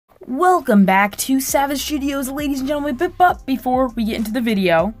Welcome back to Savage Studios, ladies and gentlemen. But before we get into the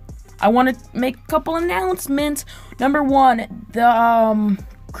video, I want to make a couple announcements. Number one, the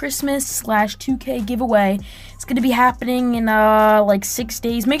Christmas/2K giveaway. It's going to be happening in like 6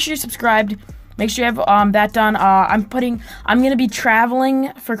 days. Make sure you're subscribed. Make sure you have that done. I'm going to be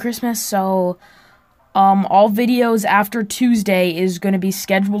traveling for Christmas, so all videos after Tuesday is going to be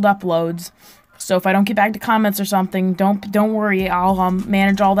scheduled uploads. So if I don't get back to comments or something, don't worry. I'll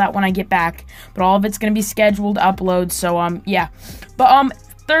manage all that when I get back. But all of it's gonna be scheduled uploads. So yeah. But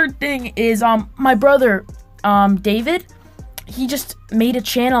third thing is my brother David. He just made a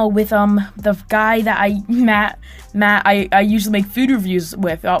channel with the guy that Matt. I usually make food reviews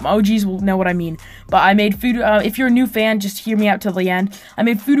with. OGs will know what I mean. But I made food. If you're a new fan, just hear me out till the end. I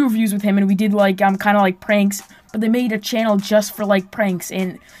made food reviews with him, and we did like kind of like pranks. But they made a channel just for like pranks,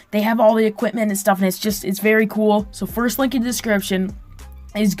 and they have all the equipment and stuff, and it's very cool. So first link in the description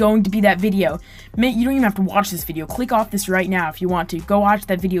is going to be that video. You don't even have to watch this video. Click off this right now if you want to. Go watch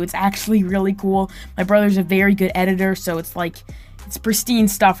that video. It's actually really cool. My brother's a very good editor, so it's pristine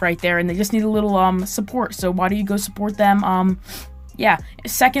stuff right there, and they just need a little support. So why don't you go support them? Yeah.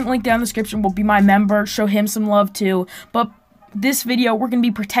 Second link down in the description will be my member. Show him some love too. But this video, we're going to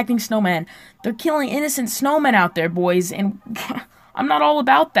be protecting snowmen. They're killing innocent snowmen out there, boys, and I'm not all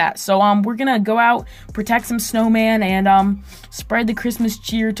about that. So, we're going to go out, protect some snowmen, and, spread the Christmas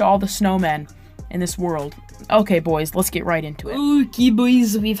cheer to all the snowmen in this world. Okay, boys, let's get right into it. Okay,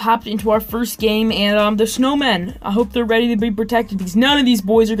 boys, we've hopped into our first game, and, the snowmen, I hope they're ready to be protected, because none of these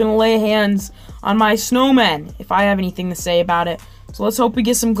boys are going to lay hands on my snowmen, if I have anything to say about it. So let's hope we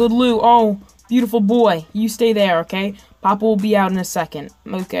get some good loot. Oh, beautiful boy, you stay there, okay? Papa will be out in a second.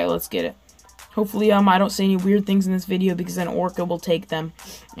 Okay, let's get it. Hopefully, I don't say any weird things in this video, because then Orca will take them,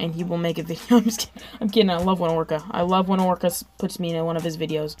 and he will make a video. I'm kidding. I love when Orca puts me in one of his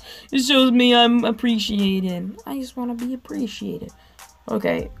videos. It shows me I'm appreciated. I just want to be appreciated.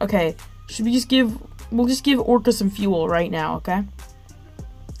 Okay. Should we we'll just give Orca some fuel right now, okay?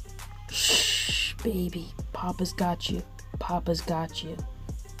 Shh, baby. Papa's got you. Papa's got you.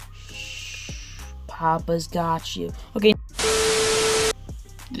 Papa's got you. Okay.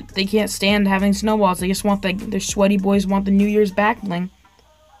 They can't stand having snowballs. They just want their sweaty boys want the New Year's back bling.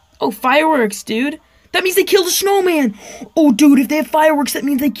 Oh, fireworks, dude. That means they killed a snowman. Oh, dude, if they have fireworks, that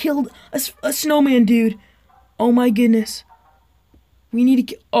means they killed a snowman, dude. Oh, my goodness. We need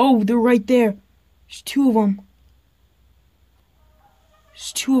to oh, they're right there. There's two of them.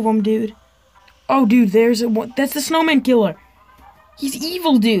 There's two of them, dude. Oh, dude, there's one. That's the snowman killer. He's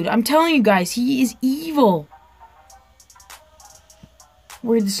evil, dude. I'm telling you guys, he is evil.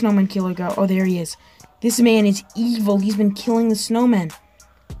 Where'd the snowman killer go? Oh, there he is. This man is evil. He's been killing the snowmen.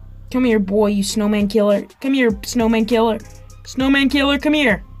 Come here, boy, you snowman killer. Come here, snowman killer. Snowman killer, come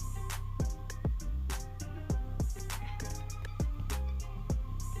here.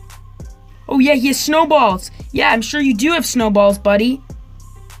 Oh, yeah, he has snowballs. Yeah, I'm sure you do have snowballs, buddy.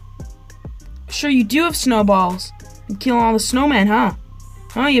 Sure you do have snowballs. And killing all the snowmen, huh?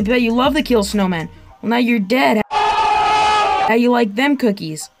 Oh, you bet you love to kill snowmen. Well, now you're dead. How you like them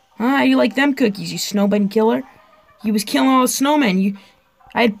cookies? Huh? How you like them cookies, you snowman killer? He was killing all the snowmen.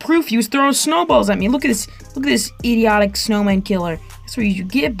 I had proof he was throwing snowballs at me. Look at this idiotic snowman killer. That's what you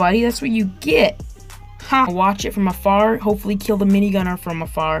get, buddy. That's what you get. Ha! Watch it from afar. Hopefully kill the minigunner from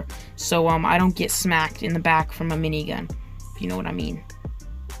afar. So, I don't get smacked in the back from a minigun. If you know what I mean.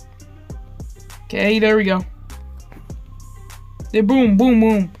 Okay, there we go. There, boom, boom,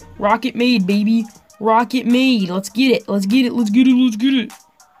 boom. Rocket made, baby. Rocket made. Let's get it. Let's get it. Let's get it. Let's get it.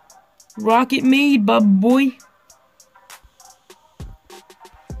 Rocket made, bub boy.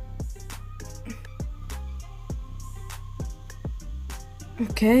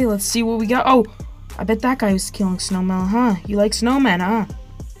 Okay, let's see what we got. Oh, I bet that guy was killing snowmen, huh? You like snowmen, huh?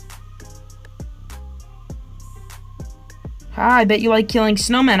 I bet you like killing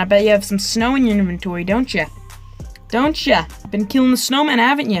snowmen. I bet you have some snow in your inventory, don't you? Don't ya? Been killing the snowmen,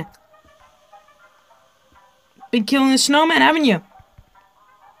 haven't you? Been killing the snowmen, haven't you?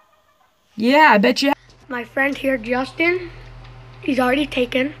 Yeah, I bet you have. My friend here, Justin, he's already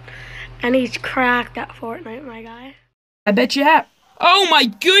taken, and he's cracked at Fortnite, my guy. I bet you have. Oh my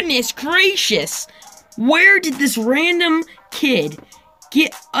goodness gracious! Where did this random kid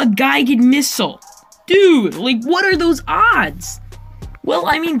get a guided missile? Dude, like, what are those odds? Well,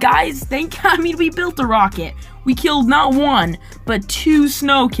 I mean, guys, we built a rocket. We killed not one, but 2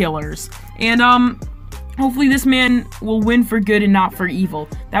 snow killers. And, hopefully this man will win for good and not for evil.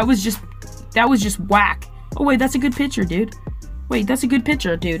 That was just whack. Oh, wait, that's a good picture, dude. Wait, that's a good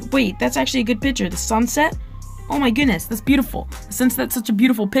picture, dude. Wait, that's actually a good picture. The sunset? Oh my goodness, that's beautiful. Since that's such a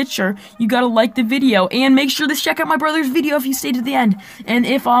beautiful picture, you gotta like the video and make sure to check out my brother's video if you stay to the end. And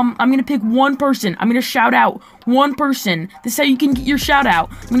if I'm gonna pick one person, I'm gonna shout out one person. This is how you can get your shout out.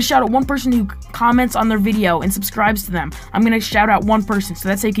 I'm gonna shout out one person who comments on their video and subscribes to them. I'm gonna shout out one person, so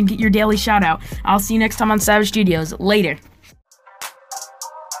that's how you can get your daily shout out. I'll see you next time on Savage Studios. Later.